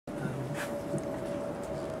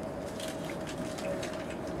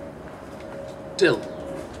Still,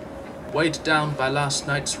 weighed down by last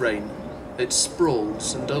night's rain, it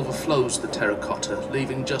sprawls and overflows the terracotta,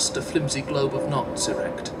 leaving just a flimsy globe of knots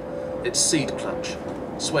erect, its seed clutch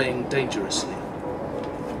swaying dangerously.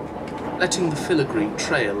 Letting the filigree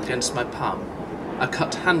trail against my palm, I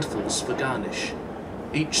cut handfuls for garnish,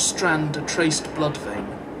 each strand a traced blood vein,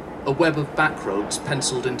 a web of backroads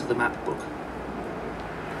penciled into the map book.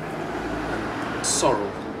 And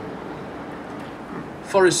sorrel.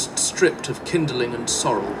 Forest stripped of kindling and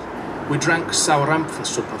sorrel, we drank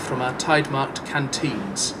sauerampfersuppe from our tide-marked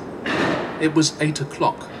canteens. It was 8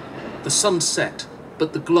 o'clock. The sun set,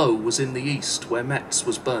 but the glow was in the east where Metz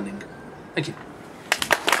was burning. Thank you.